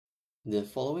The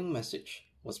following message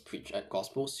was preached at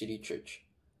Gospel City Church,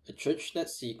 a church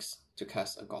that seeks to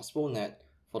cast a gospel net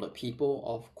for the people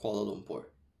of Kuala Lumpur.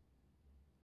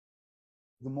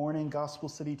 Good morning, Gospel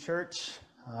City Church.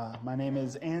 My name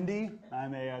is Andy.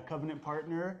 I'm a covenant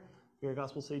partner here at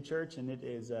Gospel City Church, and it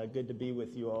is good to be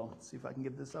with you all. Let's see if I can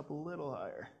get this up a little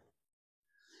higher.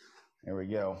 There we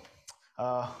go.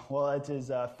 Well, it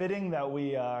is fitting that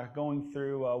we are going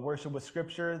through worship with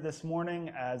Scripture this morning,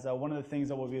 as one of the things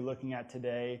that we'll be looking at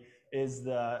today is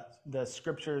the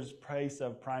Scripture's place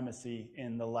of primacy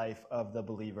in the life of the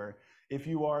believer. If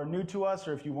you are new to us,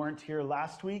 or if you weren't here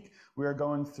last week, we are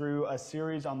going through a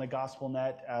series on the Gospel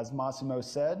Net, as Massimo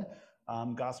said.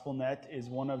 Gospel Net is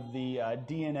one of the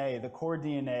DNA, the core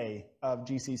DNA of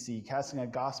GCC, casting a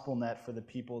gospel net for the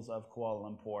peoples of Kuala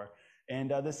Lumpur. And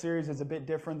this series is a bit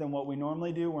different than what we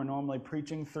normally do. We're normally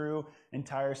preaching through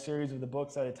entire series of the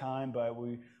books at a time, but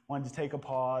we wanted to take a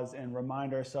pause and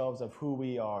remind ourselves of who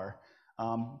we are.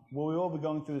 Well, we will be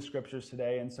going through the scriptures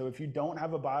today, and so if you don't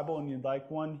have a Bible and you'd like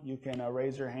one, you can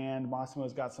raise your hand.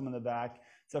 Massimo's got some in the back.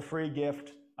 It's a free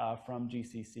gift from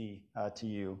GCC to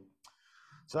you.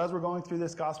 So as we're going through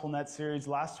this Gospel Net series,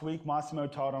 last week Massimo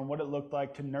taught on what it looked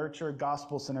like to nurture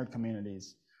gospel-centered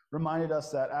communities. Reminded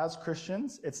us that as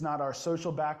Christians, it's not our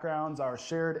social backgrounds, our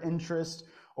shared interests,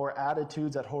 or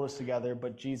attitudes that hold us together,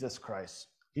 but Jesus Christ.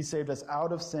 He saved us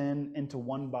out of sin into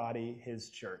one body, his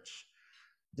church.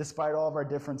 Despite all of our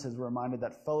differences, we're reminded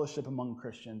that fellowship among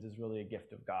Christians is really a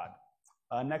gift of God.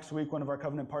 Next week, one of our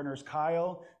covenant partners,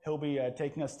 Kyle, he'll be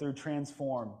taking us through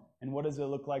Transform. And what does it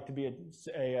look like to be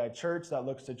a church that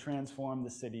looks to transform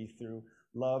the city through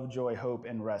love, joy, hope,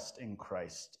 and rest in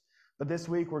Christ? But this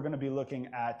week, we're going to be looking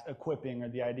at equipping, or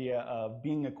the idea of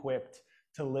being equipped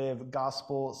to live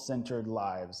gospel-centered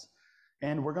lives.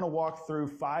 And we're going to walk through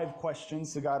 5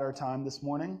 questions to guide our time this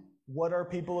morning. What are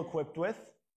people equipped with?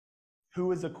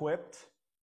 Who is equipped?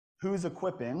 Who's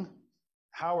equipping?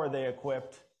 How are they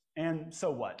equipped? And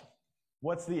so what?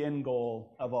 What's the end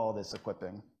goal of all this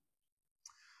equipping?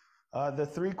 The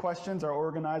 3 questions are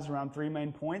organized around 3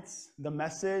 main points: the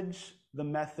message, the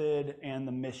method, and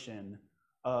the mission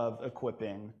of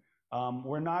equipping.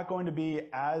 We're not going to be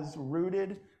as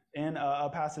rooted in a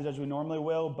passage as we normally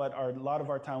will, but a lot of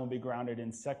our time will be grounded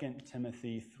in 2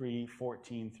 Timothy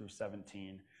 3:14 through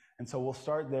 17. And so we'll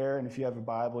start there, and if you have a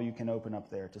Bible, you can open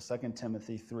up there to 2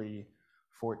 Timothy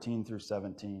 3:14 through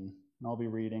 17. And I'll be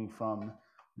reading from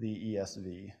the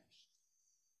ESV.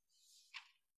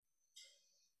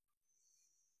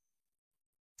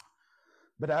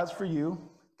 But as for you,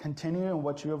 continue in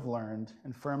what you have learned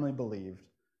and firmly believed,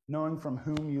 knowing from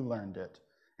whom you learned it,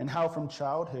 and how from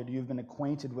childhood you have been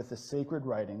acquainted with the sacred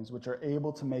writings, which are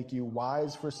able to make you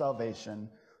wise for salvation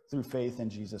through faith in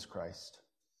Jesus Christ.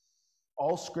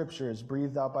 All Scripture is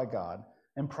breathed out by God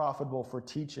and profitable for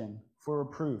teaching, for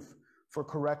reproof, for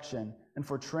correction, and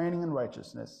for training in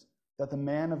righteousness, that the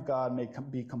man of God may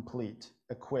be complete,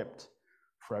 equipped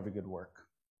for every good work.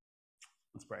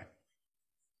 Let's pray.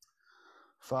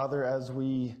 Father, as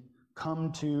we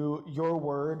come to your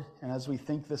word, and as we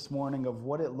think this morning of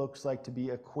what it looks like to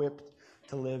be equipped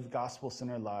to live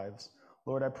gospel-centered lives,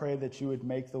 Lord, I pray that you would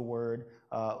make the word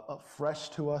fresh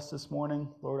to us this morning.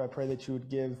 Lord, I pray that you would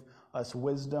give us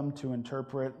wisdom to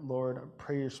interpret. Lord, I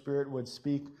pray your Spirit would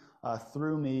speak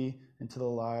through me into the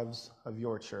lives of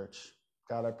your church.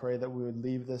 God, I pray that we would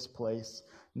leave this place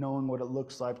knowing what it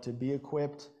looks like to be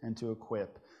equipped and to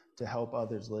equip to help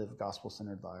others live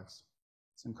gospel-centered lives.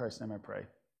 It's in Christ's name I pray.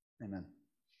 Amen.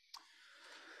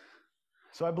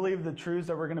 So I believe the truths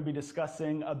that we're going to be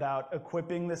discussing about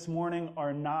equipping this morning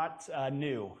are not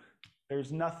new.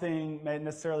 There's nothing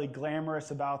necessarily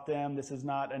glamorous about them. This is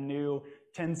not a new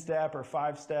 10-step or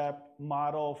 5-step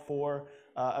model for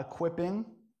equipping.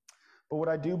 But what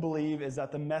I do believe is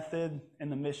that the method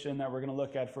and the mission that we're going to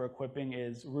look at for equipping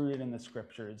is rooted in the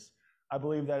Scriptures. I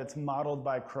believe that it's modeled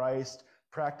by Christ,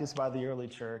 practiced by the early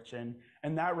church. And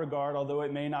in that regard, although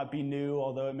it may not be new,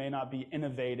 although it may not be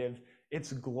innovative,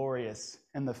 it's glorious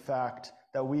in the fact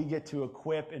that we get to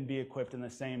equip and be equipped in the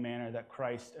same manner that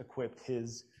Christ equipped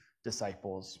his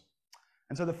disciples.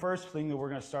 And so the first thing that we're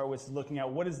going to start with is looking at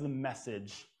what is the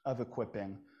message of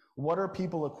equipping. What are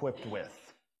people equipped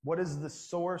with? What is the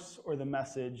source or the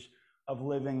message of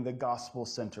living the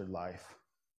gospel-centered life?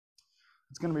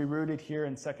 It's going to be rooted here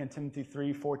in 2 Timothy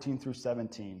 3:14 through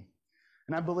 17.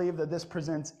 And I believe that this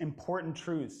presents important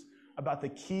truths about the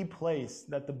key place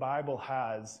that the Bible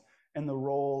has in the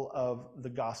role of the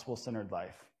gospel-centered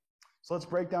life. So let's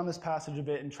break down this passage a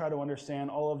bit and try to understand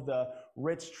all of the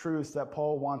rich truths that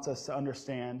Paul wants us to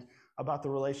understand about the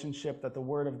relationship that the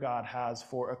Word of God has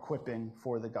for equipping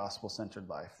for the gospel-centered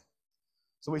life.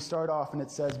 So we start off and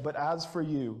it says, "But as for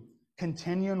you,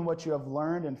 continue in what you have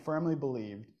learned and firmly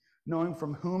believed, knowing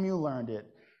from whom you learned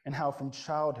it, and how from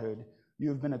childhood you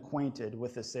have been acquainted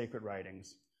with the sacred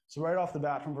writings." So right off the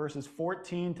bat, from verses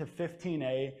 14 to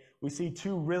 15a, we see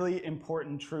two really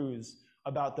important truths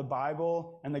about the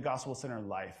Bible and the gospel-centered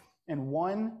life. And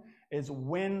one is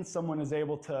when someone is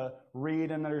able to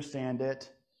read and understand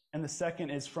it, and the second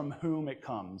is from whom it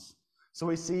comes. So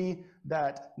we see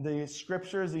that the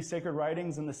scriptures, these sacred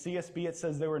writings, in the CSB it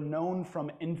says they were known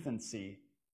from infancy.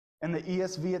 In the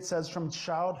ESV it says from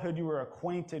childhood you were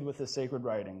acquainted with the sacred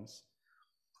writings.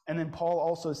 And then Paul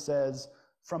also says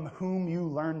from whom you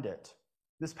learned it.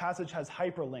 This passage has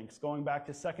hyperlinks going back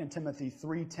to 2 Timothy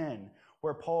 3:10,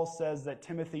 where Paul says that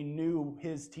Timothy knew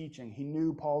his teaching. He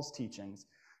knew Paul's teachings.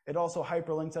 It also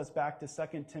hyperlinks us back to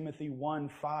 2 Timothy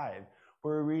 1:5,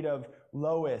 where we read of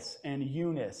Lois and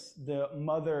Eunice, the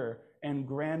mother and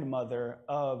grandmother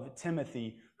of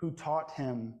Timothy, who taught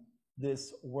him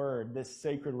this word, this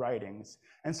sacred writings.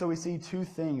 And so we see two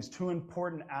things, two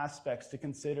important aspects to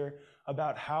consider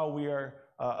about how we are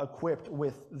equipped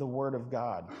with the word of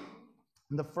God.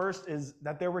 And the first is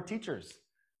that there were teachers.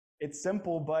 It's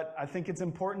simple, but I think it's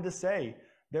important to say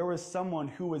there was someone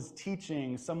who was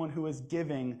teaching, someone who was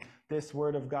giving this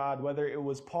word of God, whether it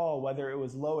was Paul, whether it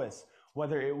was Lois,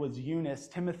 whether it was Eunice.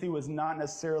 Timothy was not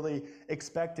necessarily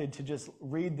expected to just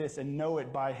read this and know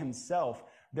it by himself.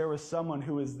 There was someone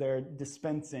who was there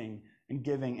dispensing and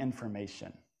giving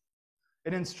information.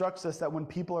 It instructs us that when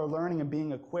people are learning and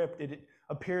being equipped, it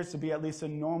appears to be at least a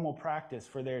normal practice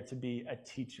for there to be a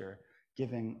teacher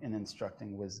giving and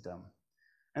instructing wisdom.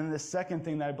 And the second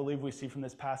thing that I believe we see from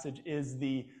this passage is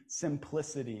the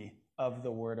simplicity of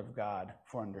the word of God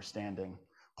for understanding.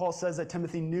 Paul says that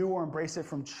Timothy knew or embraced it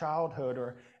from childhood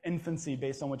or infancy,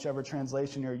 based on whichever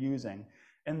translation you're using.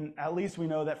 And at least we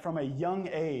know that from a young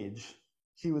age,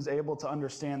 he was able to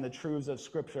understand the truths of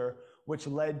Scripture, which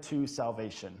led to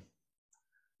salvation.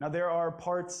 Now, there are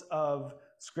parts of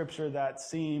Scripture that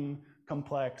seem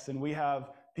complex, and we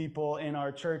have people in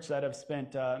our church that have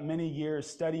spent many years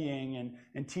studying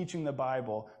and teaching the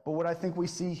Bible. But what I think we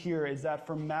see here is that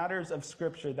for matters of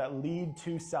Scripture that lead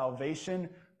to salvation,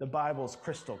 the Bible's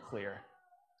crystal clear.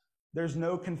 There's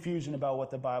no confusion about what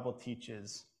the Bible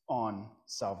teaches on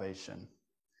salvation.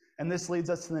 And this leads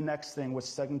us to the next thing, which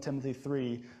 2 Timothy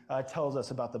 3 tells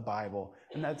us about the Bible,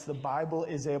 and that's the Bible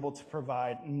is able to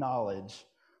provide knowledge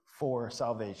for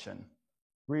salvation.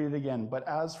 Read it again. "But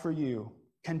as for you,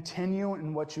 continue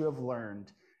in what you have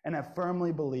learned and have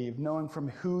firmly believed, knowing from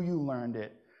who you learned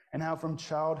it, and how from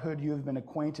childhood you have been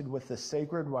acquainted with the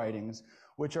sacred writings,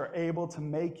 which are able to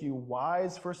make you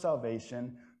wise for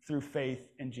salvation through faith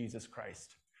in Jesus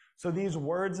Christ." So these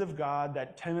words of God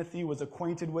that Timothy was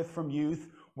acquainted with from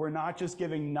youth were not just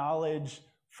giving knowledge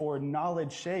for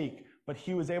knowledge's sake, but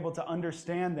he was able to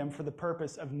understand them for the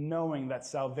purpose of knowing that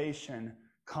salvation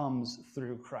comes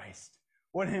through Christ.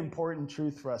 What an important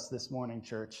truth for us this morning,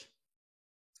 church.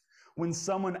 When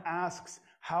someone asks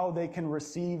how they can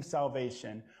receive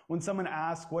salvation, when someone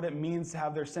asks what it means to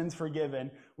have their sins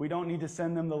forgiven, we don't need to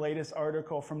send them the latest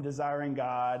article from Desiring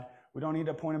God. We don't need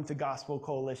to point them to Gospel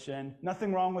Coalition.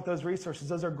 Nothing wrong with those resources.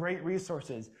 Those are great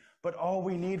resources. But all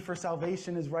we need for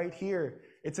salvation is right here.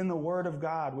 It's in the Word of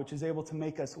God, which is able to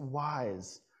make us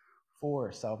wise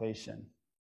for salvation.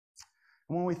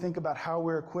 And when we think about how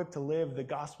we're equipped to live the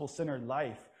gospel-centered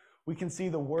life, we can see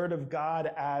the Word of God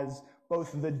as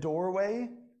both the doorway,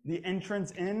 the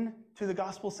entrance in to the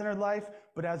gospel-centered life,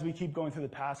 but as we keep going through the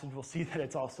passage, we'll see that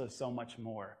it's also so much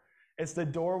more. It's the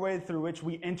doorway through which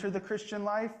we enter the Christian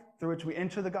life, through which we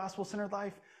enter the gospel-centered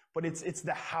life, but it's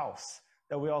the house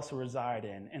that we also reside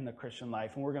in the Christian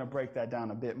life. And we're going to break that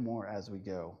down a bit more as we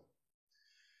go.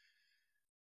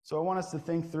 So I want us to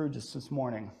think through just this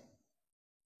morning.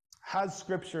 Has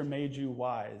Scripture made you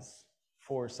wise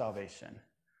for salvation?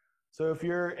 So if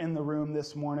you're in the room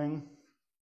this morning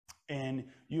and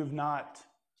you have not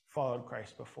followed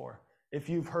Christ before, if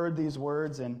you've heard these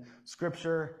words and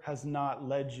Scripture has not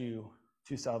led you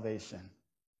to salvation,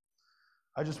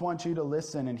 I just want you to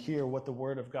listen and hear what the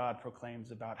Word of God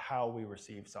proclaims about how we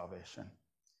receive salvation.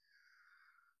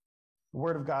 The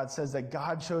Word of God says that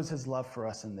God shows his love for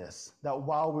us in this, that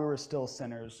while we were still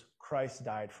sinners, Christ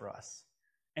died for us.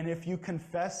 And if you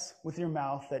confess with your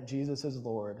mouth that Jesus is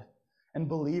Lord and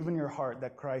believe in your heart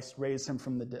that God raised him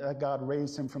from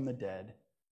the dead,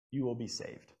 you will be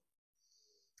saved.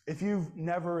 If you've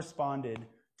never responded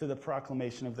to the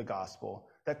proclamation of the gospel,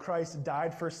 that Christ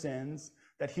died for sins,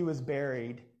 that he was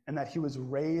buried, and that he was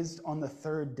raised on the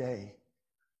third day,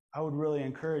 I would really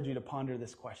encourage you to ponder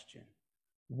this question.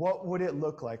 What would it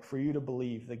look like for you to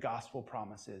believe the gospel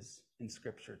promises in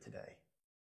Scripture today?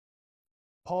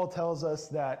 Paul tells us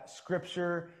that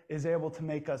Scripture is able to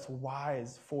make us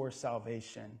wise for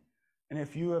salvation. And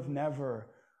if you have never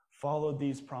followed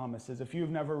these promises, if you've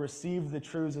never received the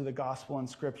truths of the gospel in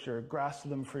Scripture, grasp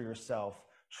them for yourself,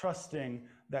 trusting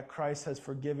that Christ has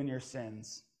forgiven your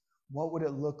sins, what would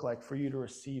it look like for you to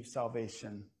receive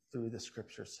salvation through the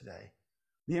Scriptures today?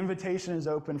 The invitation is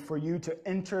open for you to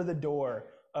enter the door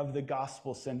of the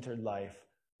gospel-centered life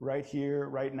right here,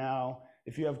 right now.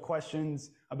 If you have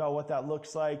questions about what that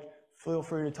looks like, feel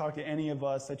free to talk to any of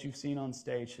us that you've seen on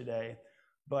stage today.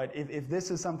 But if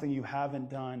this is something you haven't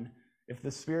done, if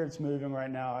the Spirit's moving right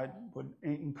now, I would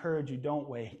encourage you, don't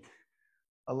wait.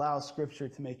 Allow Scripture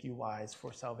to make you wise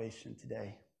for salvation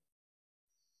today.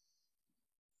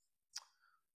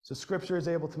 So Scripture is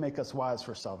able to make us wise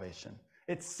for salvation.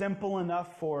 It's simple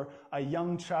enough for a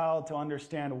young child to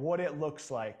understand what it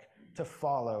looks like to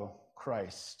follow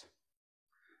Christ.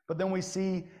 But then we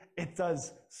see it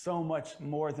does so much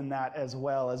more than that as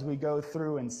well. As we go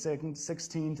through in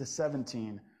 16 to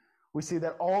 17, we see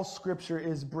that all Scripture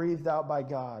is breathed out by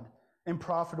God and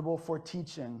profitable for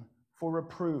teaching, for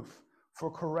reproof, for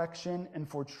correction, and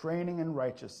for training in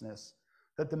righteousness,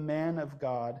 that the man of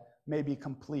God may be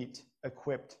complete,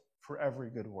 equipped for every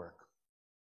good work.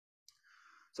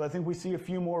 So I think we see a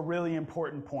few more really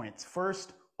important points.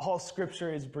 First, all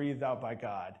Scripture is breathed out by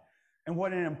God. And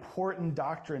what an important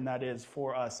doctrine that is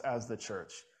for us as the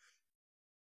church.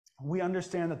 We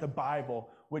understand that the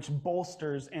Bible, which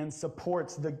bolsters and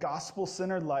supports the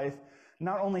gospel-centered life,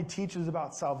 not only teaches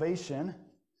about salvation,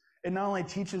 it not only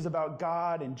teaches about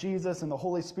God and Jesus and the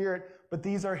Holy Spirit, but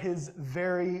these are His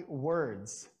very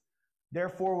words.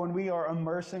 Therefore, when we are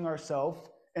immersing ourselves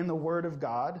in the Word of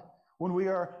God, when we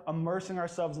are immersing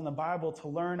ourselves in the Bible to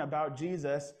learn about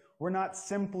Jesus, we're not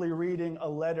simply reading a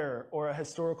letter or a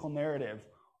historical narrative,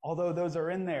 although those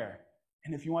are in there.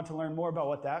 And if you want to learn more about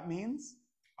what that means,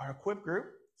 our Equip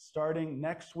group, starting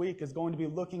next week, is going to be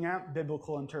looking at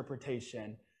biblical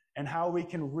interpretation and how we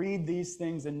can read these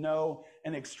things and know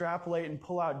and extrapolate and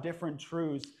pull out different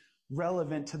truths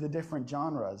relevant to the different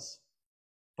genres.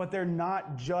 But they're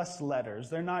not just letters.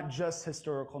 They're not just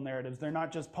historical narratives. They're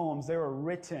not just poems. They were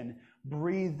written,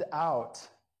 breathed out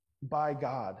by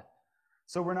God.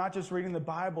 So we're not just reading the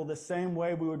Bible the same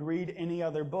way we would read any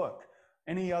other book,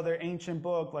 any other ancient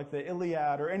book like the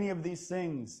Iliad or any of these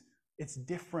things. It's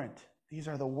different. These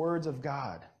are the words of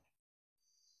God.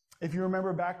 If you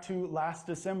remember back to last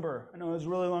December, I know it was a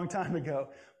really long time ago,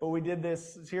 but we did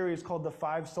this series called The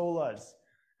Five Solas.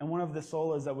 And one of the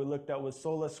solas that we looked at was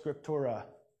Sola Scriptura,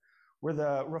 where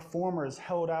the reformers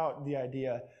held out the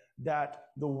idea that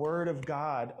the Word of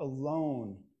God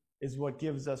alone is what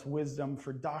gives us wisdom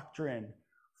for doctrine,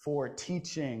 for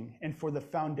teaching, and for the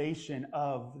foundation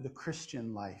of the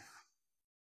Christian life.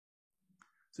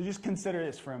 So just consider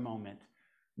this for a moment.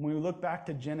 When we look back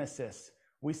to Genesis,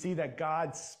 we see that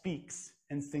God speaks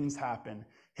and things happen.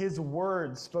 His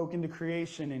word spoke into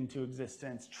creation into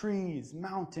existence. Trees,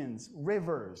 mountains,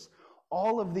 rivers,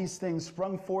 all of these things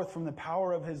sprung forth from the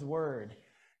power of His word.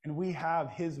 And we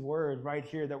have His word right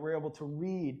here that we're able to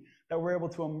read, that we're able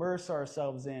to immerse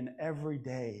ourselves in every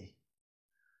day.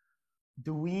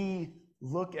 Do we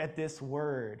look at this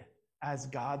word as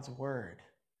God's word?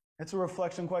 It's a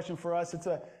reflection question for us.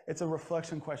 It's a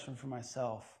reflection question for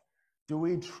myself. Do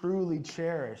we truly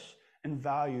cherish and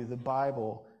value the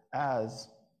Bible as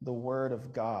the Word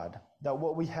of God? That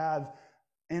what we have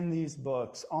in these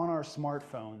books on our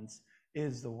smartphones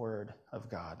is the Word of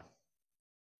God.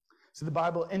 So the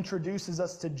Bible introduces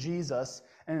us to Jesus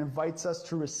and invites us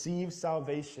to receive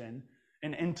salvation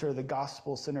and enter the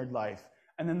gospel-centered life.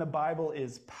 And then the Bible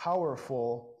is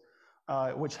powerful,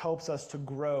 which helps us to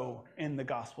grow in the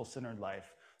gospel-centered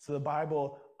life. So the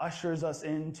Bible ushers us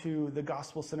into the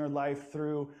gospel-centered life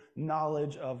through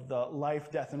knowledge of the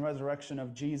life, death, and resurrection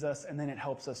of Jesus, and then it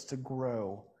helps us to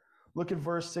grow. Look at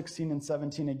verse 16 and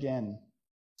 17 again.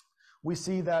 We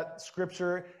see that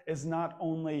Scripture is not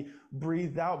only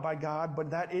breathed out by God, but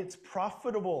that it's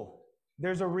profitable.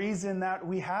 There's a reason that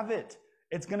we have it.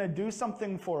 It's going to do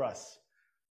something for us.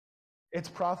 It's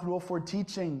profitable for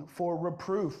teaching, for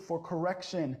reproof, for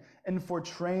correction, and for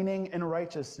training in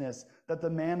righteousness, that the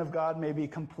man of God may be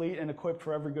complete and equipped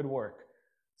for every good work.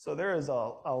 So there is a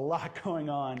lot going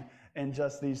on in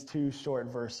just these two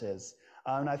short verses.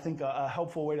 And I think a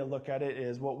helpful way to look at it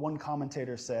is what one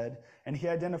commentator said, and he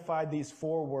identified these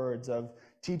four words of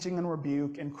teaching and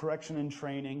rebuke and correction and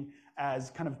training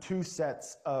as kind of two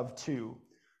sets of two.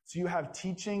 So you have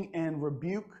teaching and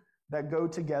rebuke that go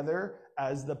together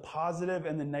as the positive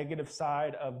and the negative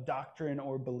side of doctrine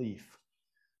or belief.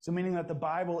 So meaning that the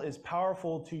Bible is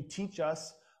powerful to teach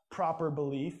us proper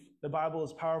belief. The Bible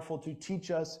is powerful to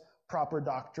teach us proper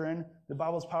doctrine. The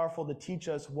Bible is powerful to teach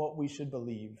us what we should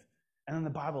believe. And then the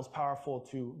Bible is powerful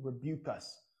to rebuke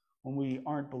us when we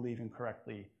aren't believing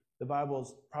correctly. The Bible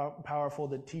is powerful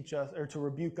to teach us or to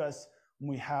rebuke us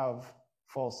when we have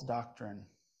false doctrine.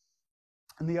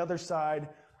 And the other side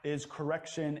is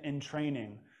correction and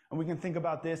training. And we can think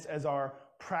about this as our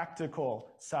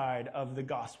practical side of the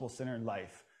gospel-centered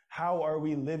life. How are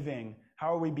we living?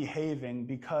 How are we behaving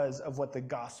because of what the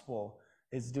gospel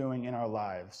is doing in our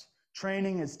lives?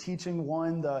 Training is teaching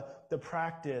one the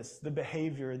practice, the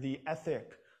behavior, the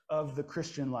ethic of the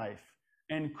Christian life.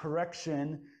 And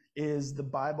correction is the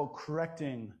Bible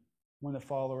correcting when the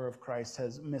follower of Christ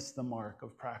has missed the mark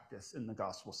of practice in the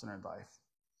gospel-centered life.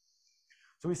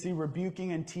 So we see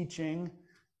rebuking and teaching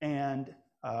and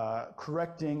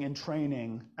correcting and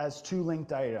training as two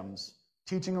linked items.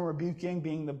 Teaching and rebuking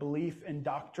being the belief and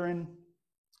doctrine,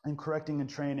 and correcting and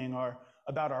training are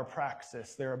about our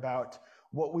praxis. They're about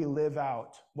what we live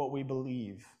out, what we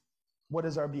believe. What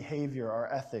is our behavior,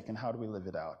 our ethic, and how do we live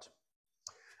it out?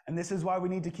 And this is why we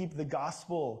need to keep the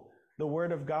gospel, the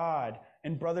word of God,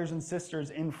 and brothers and sisters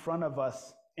in front of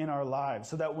us in our lives,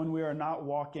 so that when we are not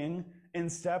walking in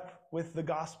step with the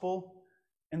gospel,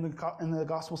 in the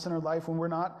gospel-centered life, when we're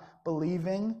not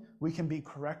believing, we can be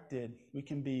corrected, we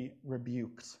can be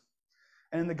rebuked.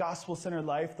 And in the gospel-centered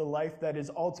life, the life that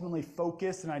is ultimately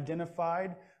focused and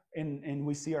identified, and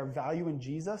we see our value in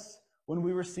Jesus, when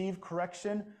we receive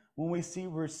correction, when we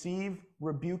receive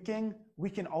rebuking, we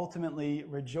can ultimately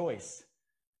rejoice.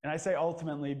 And I say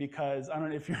ultimately because I don't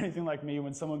know if you're anything like me,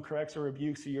 when someone corrects or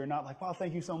rebukes you, you're not like, wow,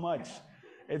 thank you so much.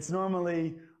 It's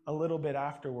normally a little bit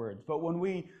afterwards. But when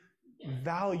we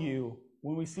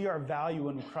see our value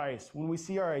in Christ, when we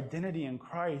see our identity in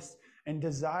Christ and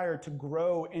desire to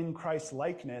grow in Christ's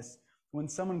likeness, when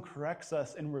someone corrects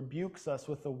us and rebukes us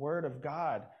with the word of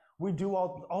God, we do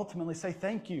ultimately say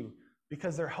thank you,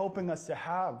 because they're helping us to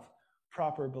have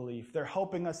proper belief. They're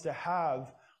helping us to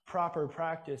have proper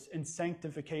practice in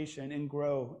sanctification and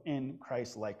grow in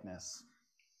Christ's likeness.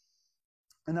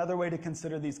 Another way to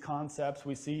consider these concepts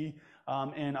we see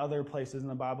in other places in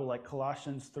the Bible, like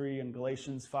Colossians 3 and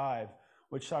Galatians 5,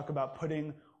 which talk about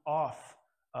putting off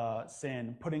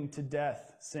sin, putting to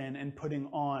death sin, and putting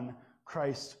on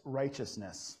Christ's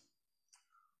righteousness.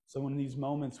 So in these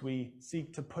moments, we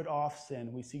seek to put off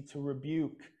sin, we seek to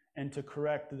rebuke and to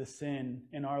correct the sin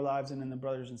in our lives and in the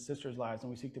brothers and sisters' lives, and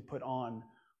we seek to put on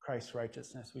Christ's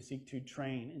righteousness. We seek to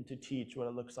train and to teach what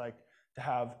it looks like to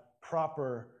have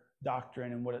proper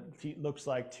doctrine and what it looks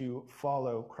like to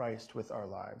follow Christ with our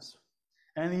lives.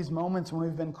 And in these moments when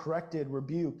we've been corrected,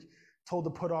 rebuked, told to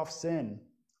put off sin,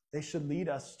 they should lead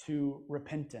us to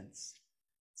repentance.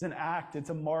 It's an act, it's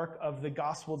a mark of the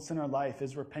gospel-centered life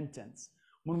is repentance.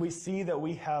 When we see that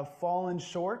we have fallen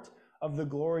short of the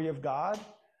glory of God,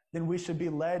 then we should be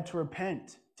led to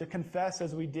repent, to confess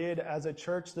as we did as a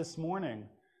church this morning.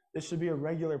 This should be a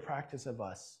regular practice of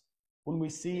us. When we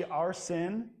see our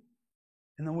sin,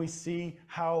 and then we see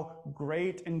how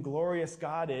great and glorious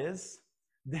God is,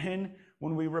 then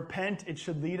when we repent, it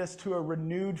should lead us to a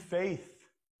renewed faith.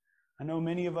 I know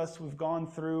many of us who've gone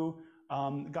through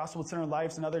gospel-centered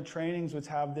lives and other trainings which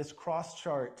have this cross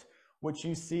chart, which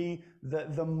you see,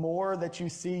 the more that you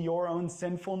see your own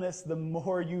sinfulness, the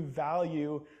more you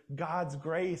value God's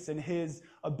grace and his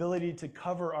ability to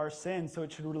cover our sin. So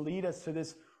it should lead us to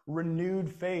this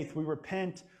renewed faith. We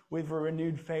repent with a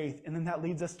renewed faith, and then that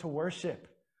leads us to worship.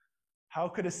 How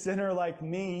could a sinner like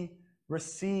me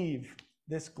receive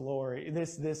this glory,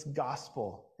 this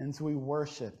gospel? And so we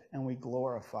worship and we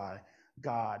glorify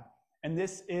God. And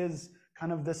this is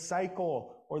kind of the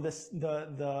cycle or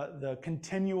the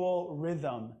continual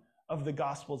rhythm of the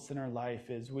gospel-centered life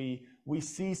is we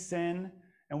see sin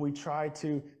and we try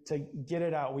to get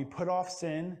it out. We put off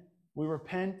sin, we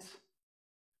repent,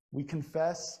 we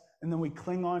confess, and then we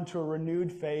cling on to a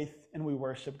renewed faith and we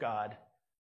worship God.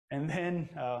 And then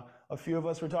a few of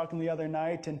us were talking the other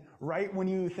night, and right when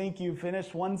you think you've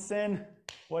finished one sin,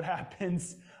 what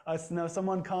happens?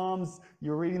 Someone comes,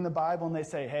 you're reading the Bible, and they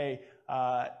say, hey,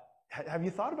 have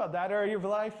you thought about that area of your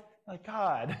life? Like,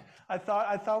 God, I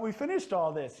thought we finished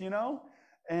all this, you know?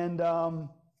 And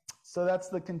so that's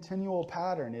the continual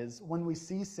pattern is when we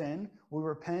see sin, we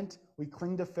repent, we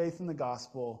cling to faith in the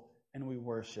gospel, and we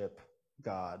worship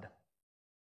God.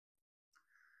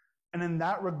 And in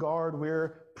that regard,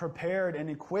 we're prepared and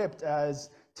equipped as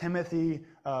Timothy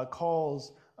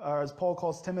calls, or as Paul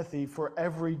calls Timothy, for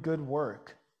every good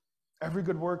work. Every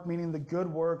good work meaning the good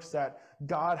works that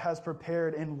God has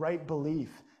prepared in right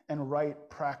belief and right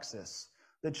praxis.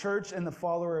 The church and the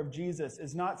follower of Jesus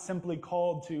is not simply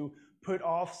called to put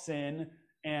off sin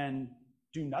and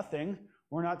do nothing.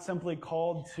 We're not simply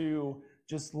called to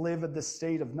just live at the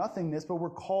state of nothingness, but we're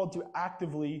called to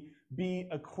actively be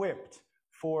equipped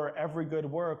for every good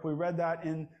work. We read that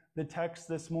in the text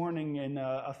this morning in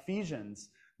Ephesians,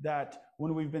 that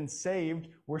when we've been saved,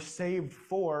 we're saved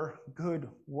for good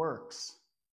works.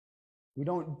 We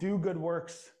don't do good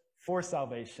works for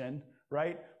salvation,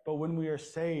 right? But when we are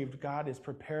saved, God is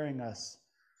preparing us,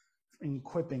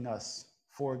 equipping us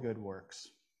for good works.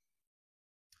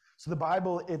 So the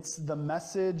Bible, it's the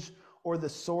message or the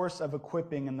source of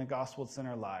equipping in the gospel in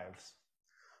our lives.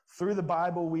 Through the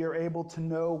Bible, we are able to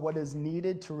know what is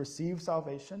needed to receive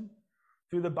salvation.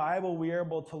 Through the Bible, we are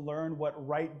able to learn what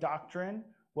right doctrine,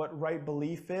 what right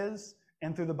belief is.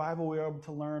 And through the Bible, we are able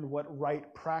to learn what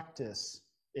right practice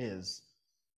is.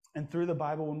 And through the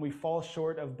Bible, when we fall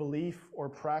short of belief or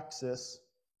praxis,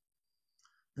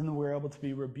 then we're able to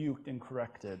be rebuked and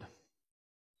corrected.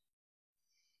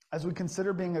 As we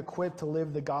consider being equipped to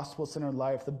live the gospel-centered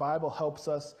life, the Bible helps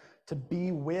us to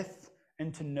be with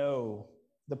and to know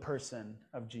the person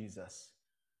of Jesus.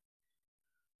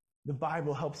 The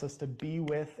Bible helps us to be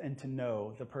with and to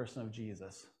know the person of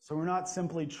Jesus. So we're not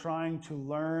simply trying to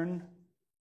learn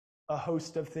a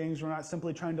host of things. We're not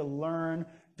simply trying to learn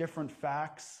different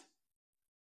facts,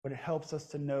 but it helps us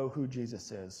to know who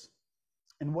Jesus is.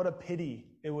 And what a pity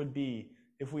it would be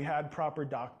if we had proper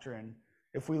doctrine,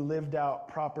 if we lived out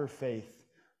proper faith,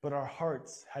 but our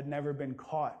hearts had never been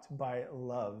caught by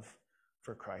love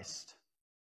for Christ.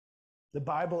 The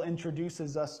Bible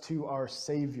introduces us to our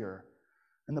Savior,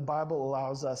 and the Bible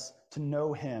allows us to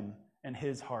know him and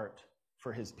his heart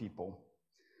for his people.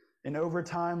 And over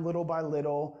time, little by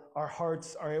little, our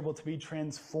hearts are able to be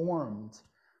transformed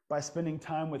by spending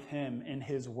time with him in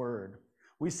his word.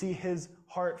 We see his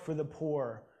heart for the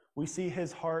poor. We see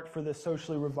his heart for the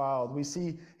socially reviled. We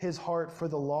see his heart for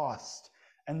the lost.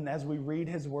 And as we read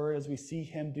his word, as we see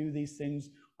him do these things,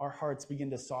 our hearts begin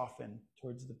to soften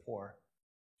towards the poor,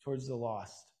 towards the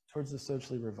lost, towards the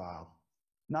socially reviled.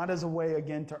 Not as a way,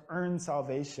 again, to earn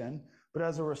salvation, but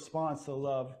as a response to the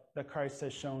love that Christ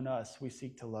has shown us, we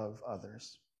seek to love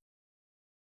others.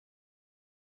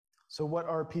 So what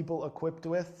are people equipped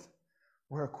with?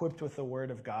 We're equipped with the Word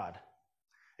of God.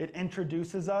 It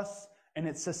introduces us and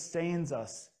it sustains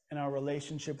us in our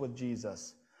relationship with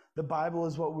Jesus. The Bible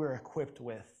is what we're equipped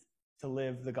with to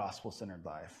live the gospel-centered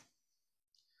life.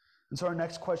 And so our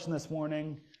next question this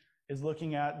morning is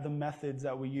looking at the methods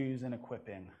that we use in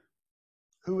equipping.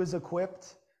 Who is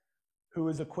equipped? Who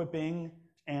is equipping?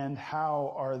 And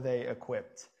how are they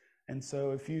equipped? And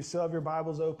so if you still have your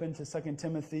Bibles open to 2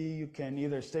 Timothy, you can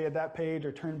either stay at that page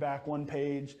or turn back one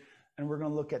page. And we're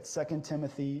going to look at 2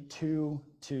 Timothy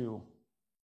 2:2.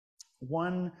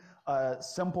 One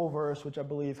simple verse, which I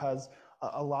believe has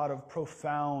a lot of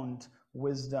profound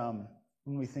wisdom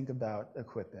when we think about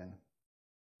equipping.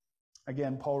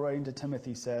 Again, Paul writing to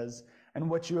Timothy says, "And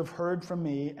what you have heard from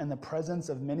me in the presence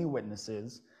of many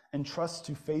witnesses, entrust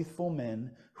to faithful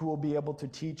men who will be able to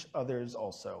teach others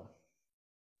also."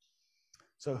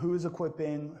 So who is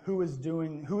equipping? Who is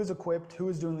equipped? Who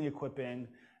is doing the equipping?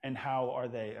 And how are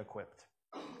they equipped?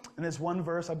 In this one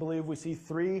verse, I believe we see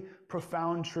three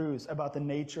profound truths about the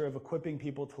nature of equipping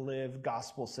people to live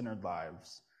gospel-centered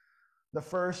lives. The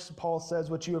first, Paul says,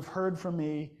 "What you have heard from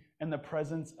me in the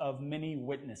presence of many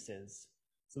witnesses."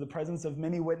 So the presence of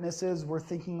many witnesses, we're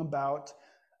thinking about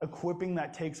equipping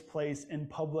that takes place in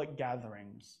public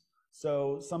gatherings.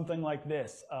 So something like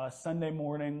this, Sunday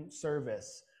morning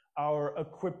service, our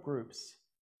equip groups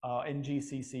in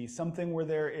GCC, something where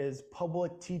there is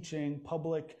public teaching,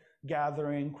 public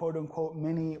gathering, quote unquote,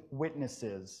 many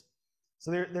witnesses.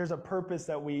 So there's a purpose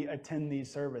that we attend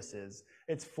these services.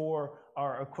 It's for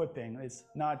our equipping. It's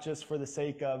not just for the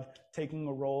sake of taking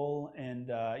a role and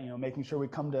making sure we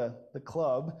come to the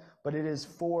club, but it is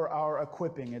for our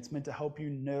equipping. It's meant to help you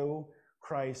know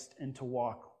Christ and to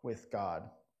walk with God.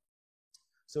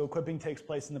 So equipping takes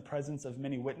place in the presence of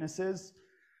many witnesses.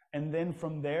 And then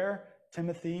from there,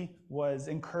 Timothy was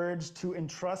encouraged to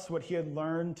entrust what he had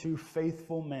learned to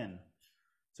faithful men.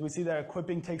 So we see that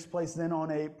equipping takes place then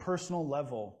on a personal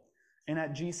level. And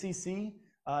at GCC,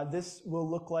 this will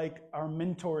look like our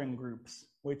mentoring groups,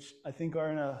 which I think are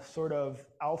in a sort of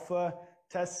alpha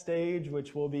test stage,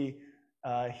 which we'll be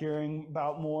hearing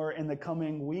about more in the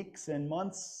coming weeks and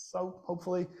months, so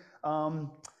hopefully.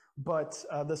 But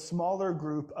the smaller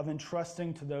group of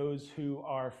entrusting to those who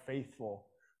are faithful.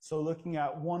 So looking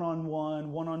at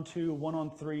one-on-one, one-on-two,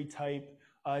 one-on-three type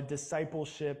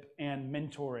discipleship and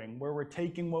mentoring, where we're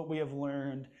taking what we have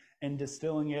learned and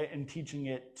distilling it and teaching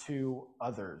it to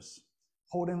others.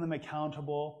 holding them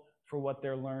accountable for what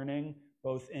they're learning,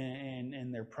 both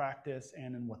in their practice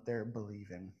and in what they're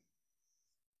believing.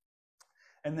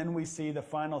 And then we see the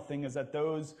final thing is that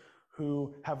those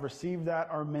who have received that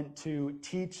are meant to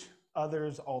teach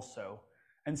others also.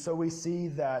 And so we see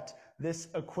that this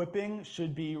equipping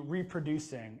should be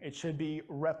reproducing. It should be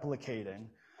replicating.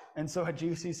 And so at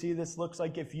GCC, this looks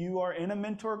like if you are in a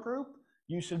mentor group,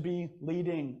 you should be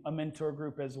leading a mentor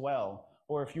group as well.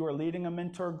 Or if you are leading a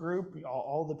mentor group,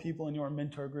 all the people in your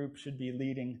mentor group should be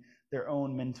leading their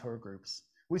own mentor groups.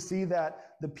 We see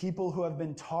that the people who have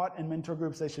been taught in mentor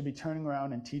groups, they should be turning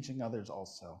around and teaching others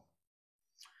also.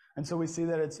 And so we see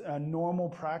that it's a normal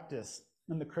practice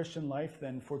in the Christian life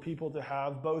then for people to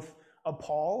have both a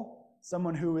Paul,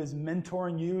 someone who is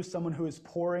mentoring you, someone who is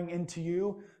pouring into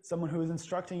you, someone who is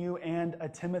instructing you, and a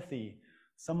Timothy,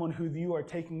 someone who you are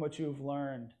taking what you have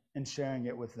learned and sharing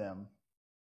it with them.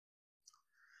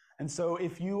 And so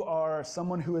if you are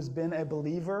someone who has been a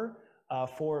believer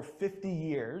for 50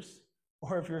 years,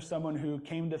 or if you're someone who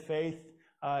came to faith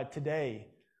today,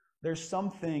 there's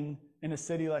something in a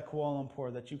city like Kuala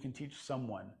Lumpur that you can teach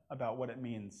someone about what it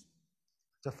means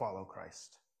to follow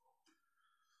Christ.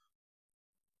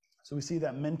 So we see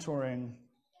that mentoring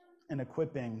and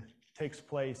equipping takes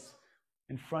place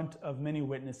in front of many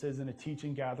witnesses in a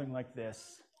teaching gathering like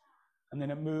this. And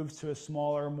then it moves to a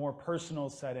smaller, more personal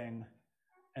setting.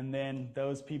 And then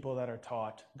those people that are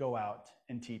taught go out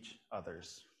and teach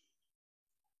others.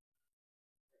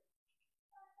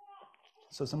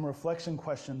 So some reflection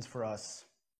questions for us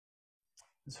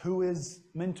is, who is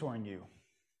mentoring you?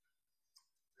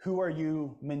 Who are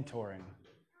you mentoring?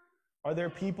 Are there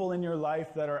people in your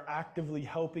life that are actively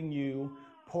helping you,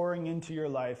 pouring into your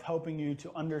life, helping you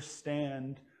to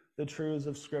understand the truths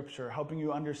of Scripture, helping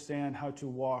you understand how to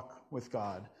walk with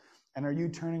God? And are you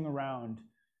turning around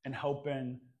and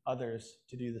helping others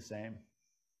to do the same?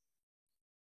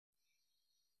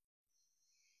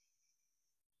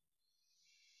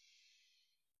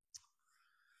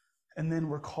 And then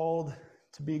we're called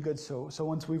to be good. So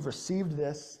once we've received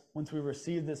this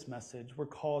message, we're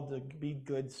called to be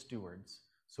good stewards.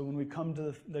 So when we come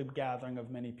to the gathering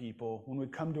of many people, when we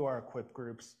come to our equip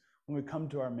groups, when we come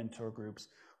to our mentor groups,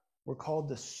 we're called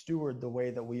to steward the way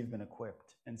that we've been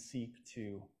equipped and seek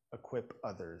to equip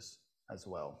others as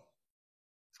well.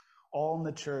 All in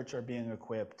the church are being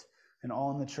equipped, and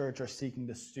all in the church are seeking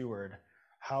to steward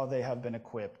how they have been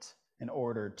equipped in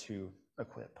order to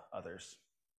equip others.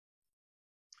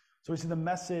 So we see the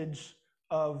message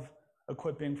of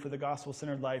equipping for the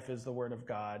gospel-centered life is the Word of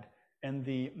God, and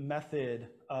the method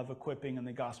of equipping in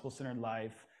the gospel-centered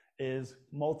life is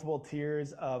multiple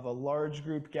tiers of a large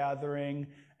group gathering,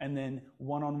 and then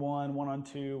one-on-one,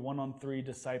 one-on-two, one-on-three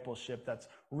discipleship that's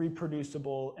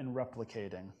reproducible and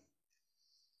replicating.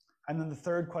 And then the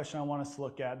third question I want us to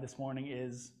look at this morning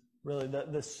is really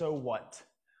the so what.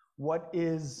 What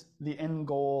is the end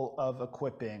goal of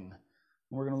equipping?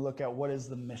 We're going to look at what is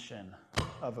the mission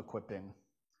of equipping.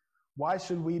 Why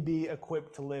should we be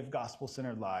equipped to live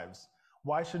gospel-centered lives?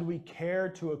 Why should we care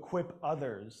to equip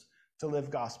others to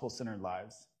live gospel-centered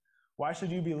lives? Why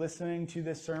should you be listening to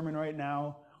this sermon right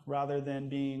now rather than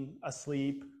being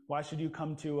asleep? Why should you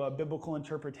come to a biblical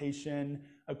interpretation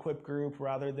equip group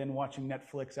rather than watching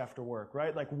Netflix after work,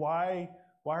 right? Like, why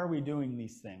are we doing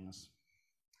these things?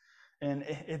 And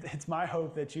it's my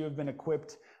hope that you have been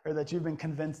equipped, or that you've been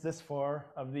convinced this far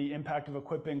of the impact of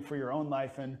equipping for your own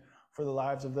life and for the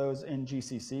lives of those in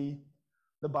GCC.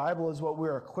 The Bible is what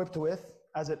we're equipped with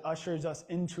as it ushers us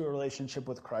into a relationship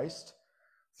with Christ.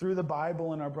 Through the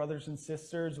Bible and our brothers and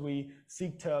sisters, we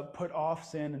seek to put off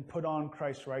sin and put on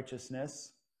Christ's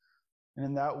righteousness, and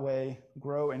in that way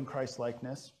grow in Christ's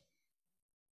likeness.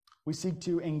 We seek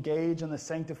to engage in the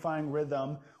sanctifying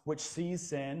rhythm which sees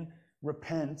sin,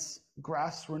 repents,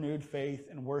 grasps renewed faith,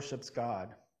 and worships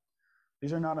God.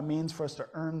 These are not a means for us to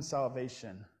earn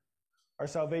salvation. Our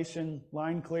salvation,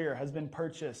 line clear, has been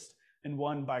purchased and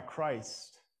won by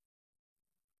Christ.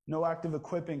 No act of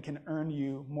equipping can earn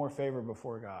you more favor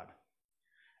before God.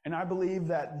 And I believe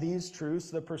that these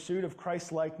truths, the pursuit of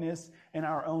Christ's likeness in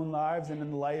our own lives and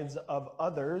in the lives of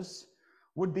others,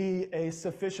 would be a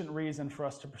sufficient reason for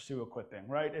us to pursue equipping,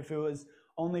 right? If it was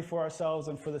only for ourselves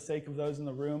and for the sake of those in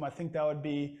the room, I think that would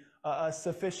be a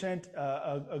sufficient,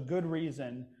 a good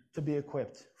reason to be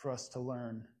equipped for us to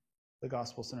learn the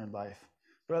gospel-centered life.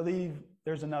 But I believe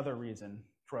there's another reason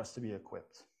for us to be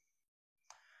equipped.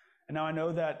 And now I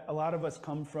know that a lot of us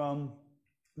come from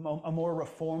a more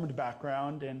reformed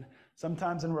background, and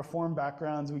sometimes in reformed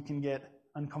backgrounds we can get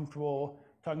uncomfortable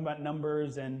talking about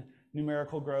numbers and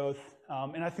numerical growth,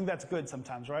 and I think that's good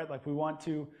sometimes, right? Like we want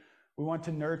to We want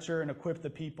to nurture and equip the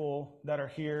people that are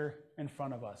here in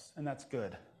front of us, and that's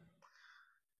good.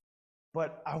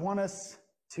 But I want us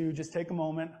to just take a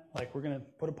moment, like we're going to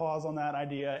put a pause on that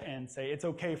idea and say it's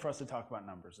okay for us to talk about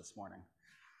numbers this morning.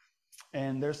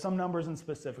 And there's some numbers in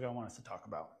specific I want us to talk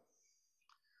about.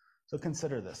 So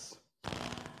consider this.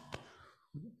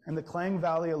 In the Klang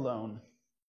Valley alone,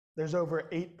 there's over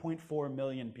 8.4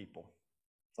 million people.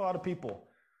 It's a lot of people.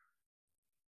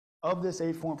 Of this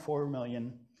 8.4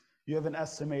 million, you have an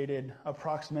estimated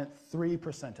approximate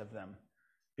 3% of them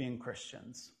being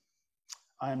Christians.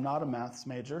 I am not a maths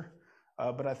major,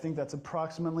 but I think that's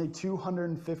approximately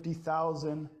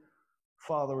 250,000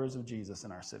 followers of Jesus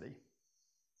in our city.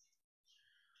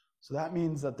 So that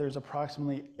means that there's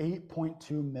approximately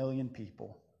 8.2 million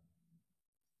people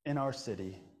in our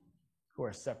city who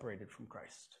are separated from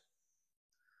Christ.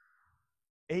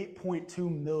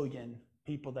 8.2 million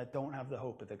people that don't have the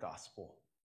hope of the gospel.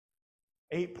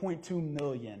 8.2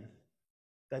 million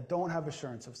that don't have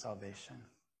assurance of salvation.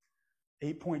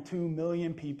 8.2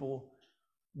 million people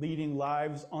leading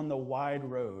lives on the wide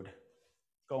road,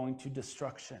 going to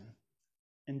destruction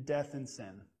and death and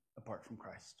sin apart from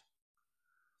Christ.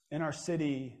 In our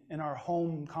city, in our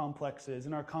home complexes,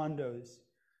 in our condos,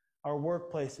 our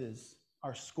workplaces,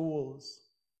 our schools,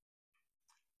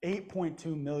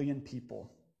 8.2 million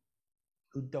people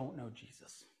who don't know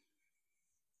Jesus.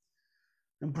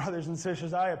 And brothers and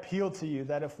sisters, I appeal to you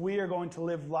that if we are going to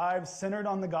live lives centered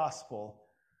on the gospel,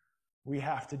 we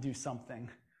have to do something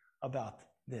about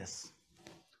this.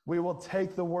 We will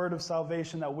take the word of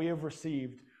salvation that we have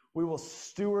received, we will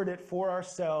steward it for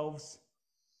ourselves,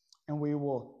 and we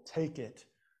will take it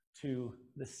to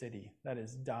the city that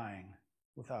is dying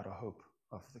without a hope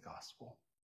of the gospel.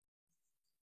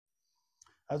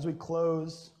 As we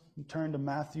close, turn to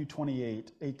Matthew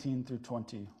 28, 18 through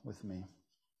 20 with me.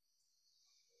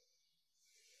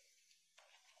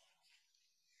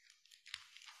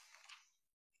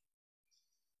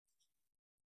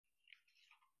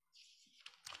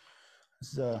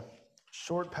 This is a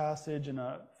short passage and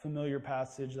a familiar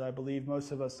passage that I believe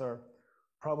most of us are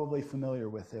probably familiar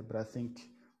with it, but I think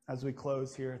as we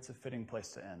close here, it's a fitting place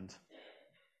to end.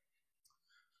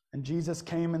 And Jesus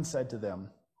came and said to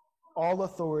them, "All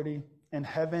authority in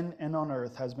heaven and on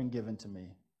earth has been given to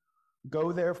me.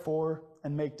 Go therefore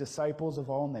and make disciples of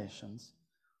all nations,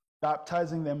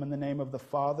 baptizing them in the name of the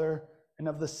Father and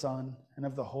of the Son and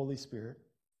of the Holy Spirit,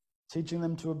 teaching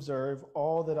them to observe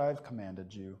all that I have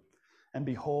commanded you. And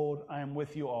behold, I am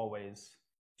with you always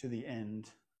to the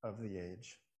end of the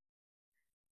age."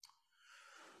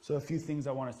 So a few things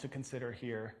I want us to consider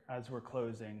here as we're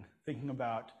closing, thinking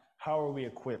about how are we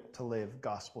equipped to live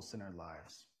gospel-centered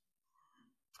lives.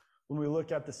 When we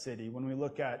look at the city, when we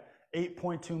look at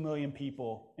 8.2 million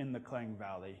people in the Klang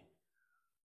Valley,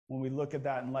 when we look at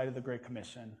that in light of the Great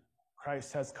Commission,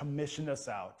 Christ has commissioned us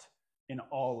out in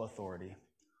all authority.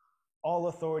 All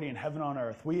authority in heaven and on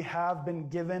earth. We have been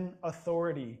given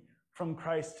authority from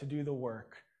Christ to do the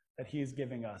work that he is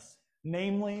giving us,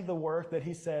 namely the work that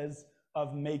he says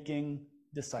of making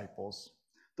disciples.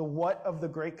 The what of the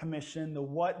Great Commission, the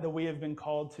what that we have been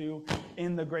called to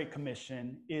in the Great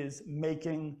Commission is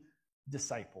making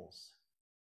disciples.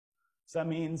 So that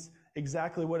means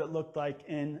exactly what it looked like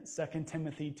in 2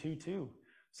 Timothy 2:2.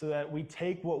 So that we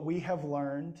take what we have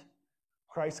learned,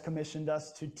 Christ commissioned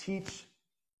us to teach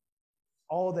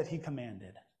all that he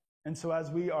commanded. And so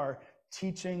as we are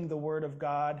teaching the word of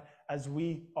God, as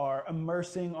we are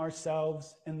immersing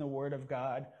ourselves in the word of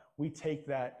God, we take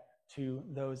that to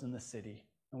those in the city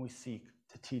and we seek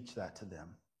to teach that to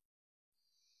them.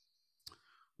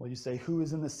 Well, you say, who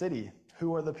is in the city?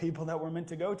 Who are the people that we're meant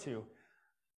to go to?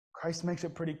 Christ makes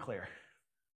it pretty clear.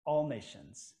 All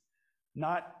nations.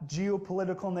 Not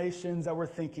geopolitical nations that we're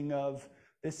thinking of.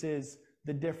 This is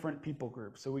the different people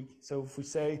groups. So if we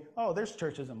say, oh, there's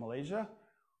churches in Malaysia,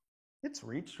 it's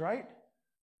reached, right?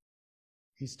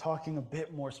 He's talking a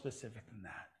bit more specific than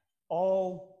that.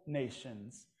 All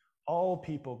nations, all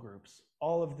people groups,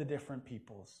 all of the different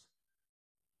peoples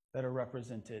that are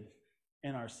represented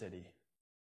in our city.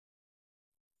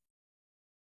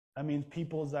 That means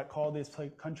peoples that call this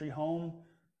country home.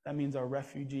 That means our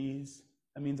refugees.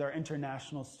 That means our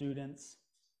international students.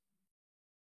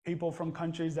 People from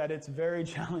countries that it's very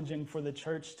challenging for the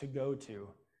church to go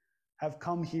to have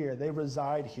come here. They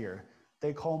reside here.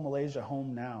 They call Malaysia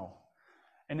home now.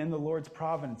 And in the Lord's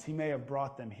providence, he may have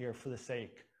brought them here for the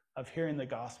sake of hearing the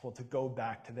gospel to go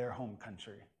back to their home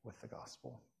country with the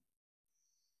gospel.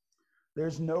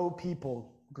 There's no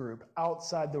people group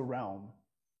outside the realm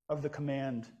of the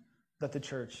command that the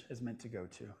church is meant to go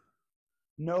to.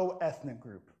 No ethnic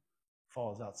group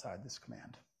falls outside this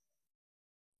command.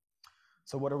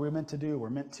 So what are we meant to do? We're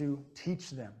meant to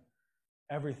teach them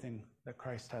everything that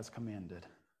Christ has commanded.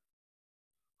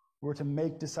 We're to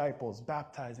make disciples,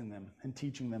 baptizing them and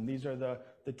teaching them. These are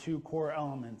the two core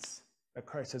elements that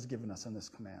Christ has given us in this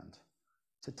command.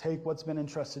 To take what's been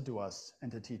entrusted to us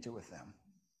and to teach it with them.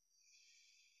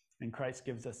 And Christ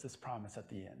gives us this promise at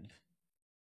the end.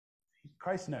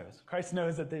 Christ knows. Christ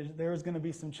knows that there's going to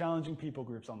be some challenging people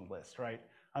groups on the list, right?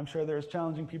 I'm sure there's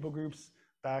challenging people groups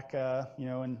back,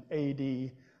 in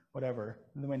AD, whatever,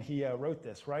 when he wrote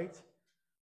this, right?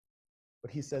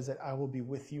 But he says that I will be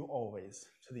with you always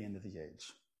to the end of the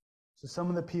age. So some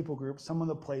of the people groups, some of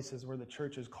the places where the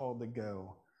church is called to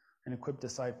go and equip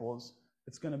disciples,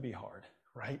 it's going to be hard,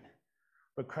 right?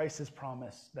 But Christ has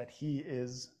promised that he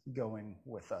is going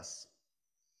with us.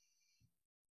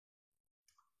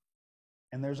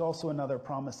 And there's also another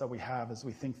promise that we have as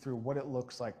we think through what it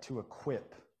looks like to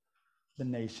equip the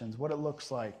nations, what it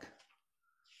looks like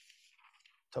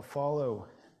to follow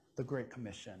the Great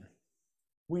Commission.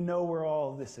 We know where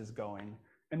all of this is going,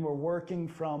 and we're working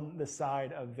from the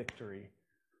side of victory.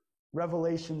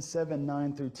 Revelation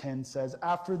 7:9-10 says,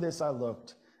 "After this I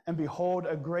looked, and behold,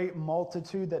 a great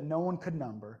multitude that no one could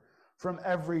number, from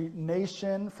every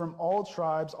nation, from all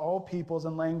tribes, all peoples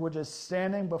and languages,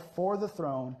 standing before the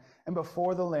throne and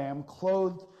before the Lamb,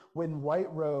 clothed in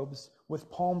white robes, with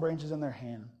palm branches in their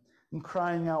hand, and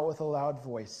crying out with a loud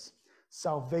voice,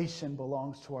 'Salvation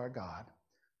belongs to our God,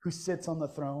 who sits on the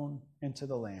throne and to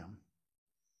the Lamb.'"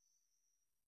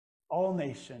 All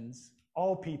nations,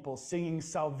 all people singing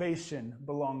salvation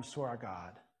belongs to our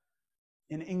God.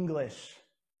 In English,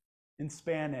 in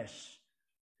Spanish,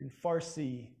 in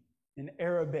Farsi, in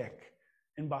Arabic,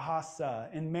 in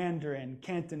Bahasa, in Mandarin,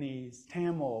 Cantonese,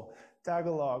 Tamil,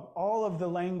 Tagalog, all of the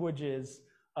languages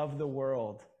of the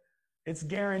world. It's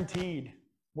guaranteed.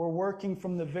 We're working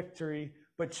from the victory,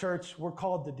 but church, we're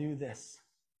called to do this.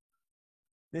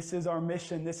 This is our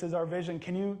mission. This is our vision.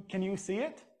 Can you see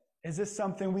it? Is this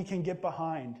something we can get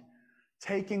behind?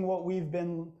 Taking what we've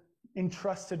been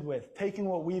entrusted with, taking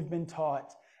what we've been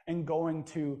taught, and going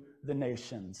to the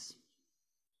nations.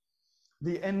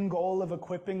 The end goal of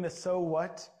equipping the so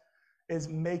what is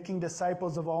making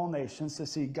disciples of all nations to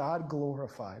see God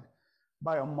glorified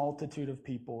by a multitude of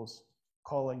peoples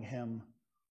calling him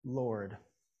Lord.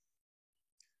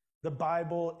 The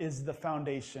Bible is the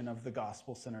foundation of the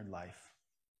gospel-centered life.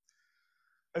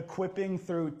 Equipping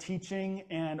through teaching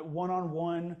and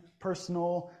one-on-one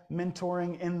personal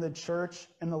mentoring in the church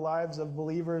and the lives of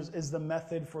believers is the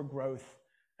method for growth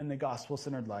in the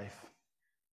gospel-centered life.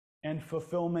 And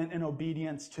fulfillment and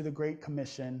obedience to the Great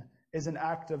Commission is an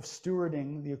act of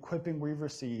stewarding the equipping we've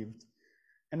received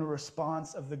and a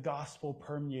response of the gospel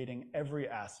permeating every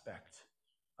aspect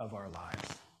of our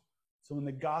lives. So when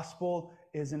the gospel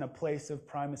is in a place of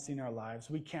primacy in our lives,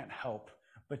 we can't help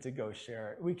but to go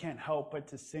share it. We can't help but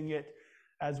to sing it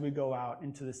as we go out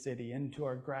into the city, into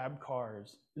our grab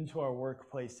cars, into our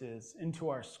workplaces, into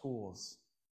our schools.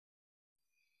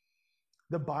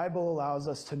 The Bible allows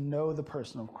us to know the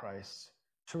person of Christ,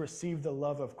 to receive the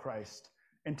love of Christ,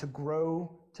 and to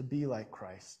grow to be like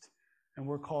Christ. And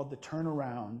we're called to turn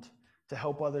around to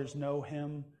help others know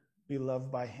him, be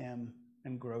loved by him,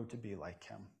 and grow to be like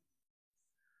him.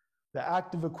 The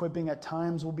act of equipping at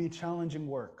times will be challenging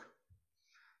work.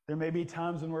 There may be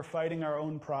times when we're fighting our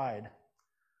own pride.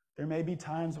 There may be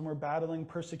times when we're battling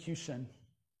persecution.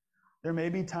 There may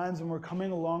be times when we're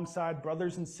coming alongside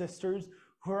brothers and sisters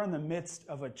who are in the midst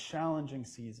of a challenging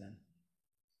season,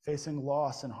 facing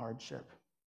loss and hardship.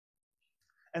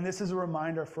 And this is a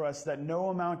reminder for us that no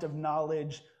amount of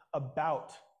knowledge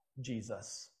about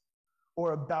Jesus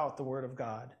or about the Word of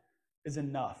God is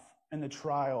enough in the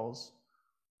trials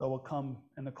that will come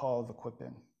in the call of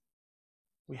equipping.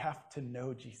 We have to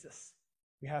know Jesus.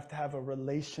 We have to have a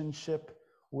relationship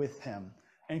with him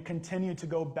and continue to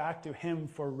go back to him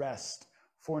for rest,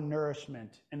 for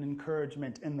nourishment and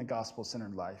encouragement in the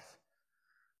gospel-centered life.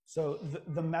 So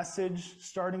the message,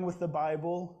 starting with the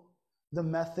Bible, the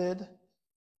method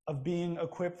of being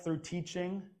equipped through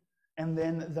teaching, and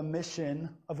then the mission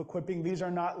of equipping, these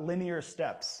are not linear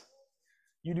steps.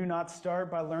 You do not start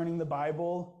by learning the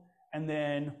Bible, and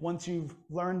then once you've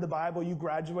learned the Bible, you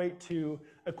graduate to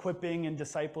equipping and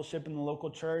discipleship in the local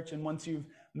church. And once you've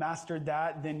mastered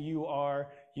that, then you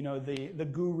are, the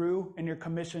guru, and you're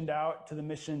commissioned out to the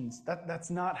missions. That's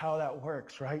not how that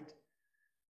works, right?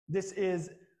 This is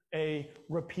a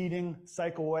repeating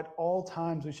cycle. At all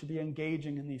times, we should be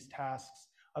engaging in these tasks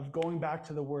of going back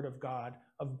to the Word of God,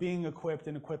 of being equipped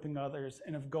and equipping others,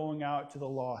 and of going out to the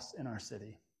lost in our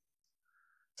city.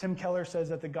 Tim Keller says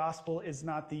that the gospel is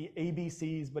not the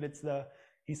ABCs, but it's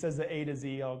He says the A to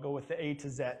Z. I'll go with the A to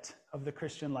Z of the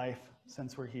Christian life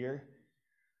since we're here.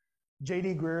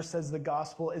 J.D. Greear says the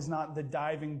gospel is not the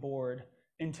diving board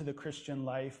into the Christian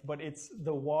life, but it's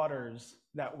the waters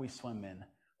that we swim in.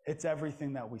 It's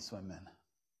everything that we swim in.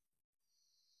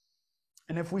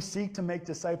 And if we seek to make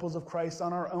disciples of Christ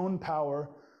on our own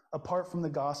power, apart from the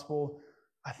gospel,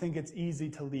 I think it's easy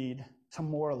to lead to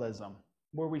moralism,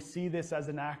 where we see this as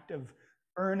an act of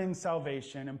earning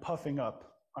salvation and puffing up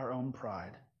our own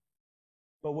pride.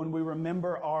 But when we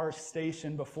remember our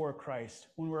station before Christ,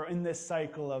 when we're in this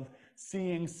cycle of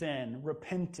seeing sin,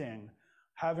 repenting,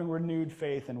 having renewed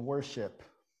faith and worship,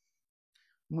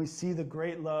 when we see the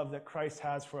great love that Christ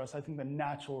has for us, I think the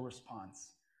natural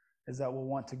response is that we'll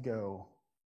want to go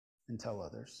and tell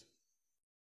others.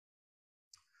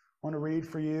 I want to read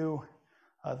for you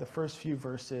the first few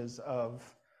verses of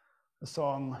the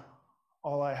song,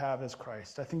 All I Have is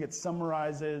Christ. I think it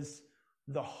summarizes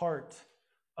the heart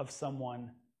of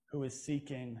someone who is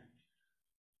seeking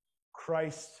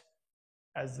Christ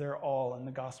as their all in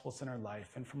the gospel-centered life.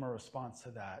 And from a response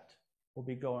to that, we'll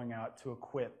be going out to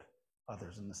equip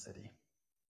others in the city.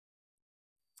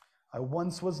 I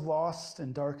once was lost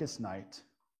in darkest night,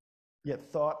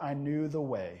 yet thought I knew the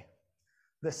way.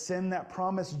 The sin that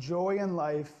promised joy and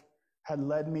life had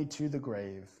led me to the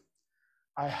grave.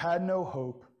 I had no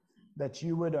hope that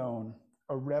you would own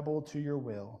a rebel to your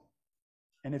will.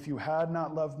 And if you had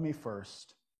not loved me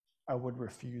first, I would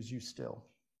refuse you still.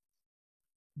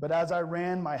 But as I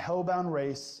ran my hell-bound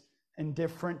race,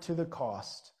 indifferent to the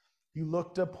cost, you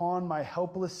looked upon my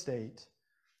helpless state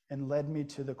and led me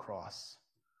to the cross.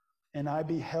 And I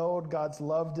beheld God's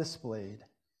love displayed.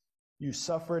 You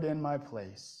suffered in my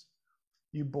place.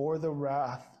 You bore the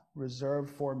wrath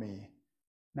reserved for me.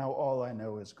 Now all I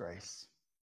know is grace.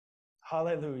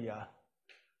 Hallelujah.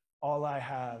 All I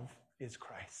have is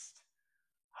Christ.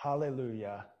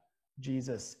 Hallelujah.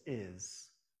 Jesus is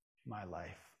my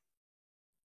life.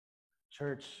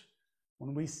 Church,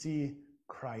 when we see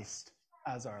Christ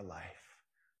as our life,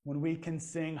 when we can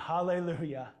sing,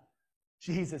 hallelujah,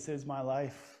 Jesus is my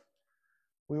life,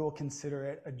 we will consider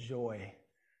it a joy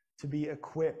to be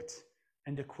equipped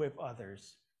and equip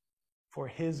others for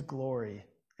his glory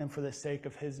and for the sake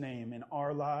of his name in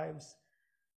our lives,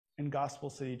 in Gospel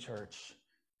City Church,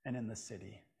 and in the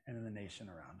city and in the nation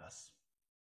around us.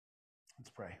 Let's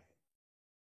pray.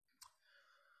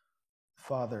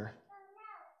 Father,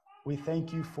 we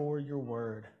thank you for your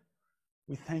word.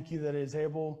 We thank you that it is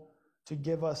able to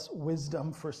give us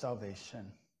wisdom for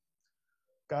salvation.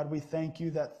 God, we thank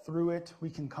you that through it we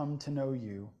can come to know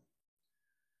you.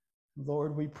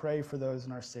 Lord, we pray for those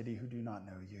in our city who do not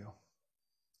know you.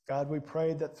 God, we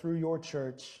pray that through your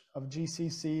church of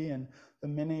GCC and the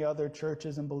many other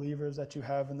churches and believers that you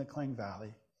have in the Kling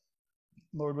Valley,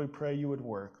 Lord, we pray you would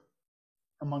work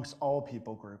amongst all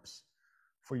people groups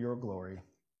for your glory.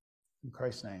 In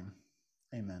Christ's name,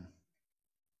 amen.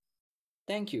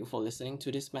 Thank you for listening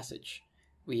to this message.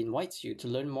 We invite you to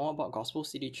learn more about Gospel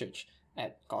City Church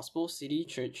at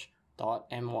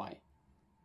gospelcitychurch.my.